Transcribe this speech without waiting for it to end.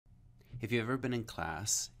If you've ever been in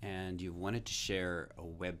class and you've wanted to share a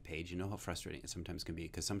web page, you know how frustrating it sometimes can be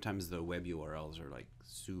because sometimes the web URLs are like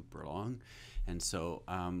super long. And so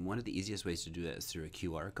one of the easiest ways to do that is through a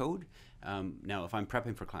QR code. Now, if I'm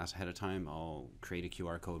prepping for class ahead of time, I'll create a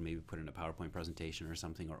QR code, maybe put in a PowerPoint presentation or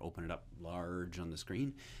something, or open it up large on the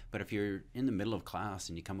screen. But if you're in the middle of class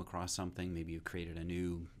and you come across something, maybe you've created a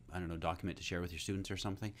new, I don't know, document to share with your students or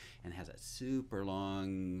something, and it has a super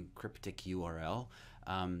long cryptic URL,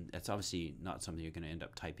 that's obviously not something you're going to end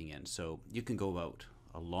up typing in. So you can go about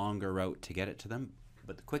a longer route to get it to them,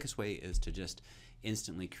 but the quickest way is to just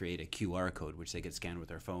instantly create a QR code, which they get scanned with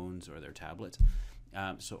their phones or their tablets.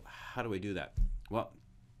 So how do I do that? Well,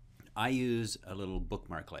 I use a little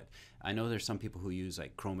bookmarklet. I know there's some people who use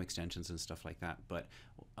like Chrome extensions and stuff like that, but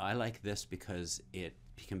I like this because it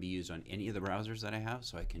can be used on any of the browsers that I have.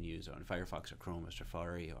 So I can use on Firefox or Chrome or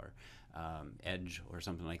Safari or Edge or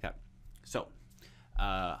something like that. So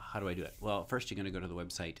how do I do it? Well, first you're going to go to the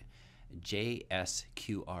website jsqr.de.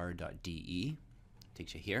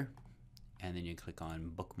 Takes you here, and then you click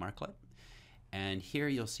on bookmarklet. And here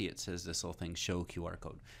you'll see it says this little thing, show QR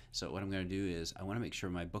code. So what I'm going to do is I want to make sure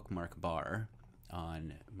my bookmark bar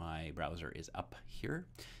on my browser is up here.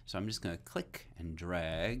 So I'm just going to click and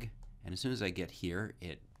drag, and as soon as I get here,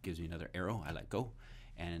 it gives me another arrow. I let go,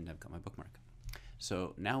 and I've got my bookmark.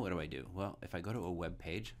 So now what do I do? Well, if I go to a web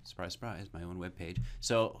page, surprise, surprise, my own web page.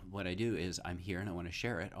 So what I do is I'm here and I want to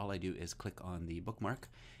share it. All I do is click on the bookmark,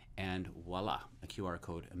 and voila, a QR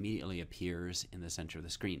code immediately appears in the center of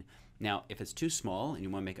the screen. Now, if it's too small and you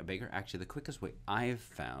want to make it bigger, actually the quickest way I've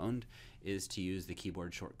found is to use the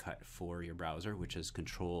keyboard shortcut for your browser, which is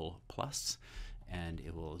Control+, and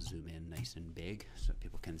it will zoom in nice and big so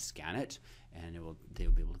people can scan it, and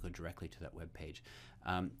they'll be able to go directly to that web page.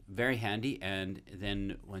 Very handy. And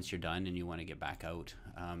then once you're done and you want to get back out,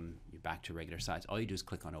 you're back to regular size. All you do is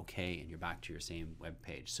click on OK, and you're back to your same web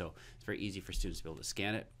page. So it's very easy for students to be able to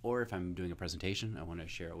scan it. Or if I'm doing a presentation, I want to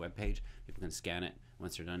share a web page, people can scan it.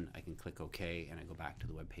 Once they're done, I can click OK, and I go back to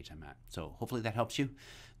the web page I'm at. So hopefully that helps you.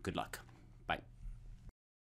 Good luck.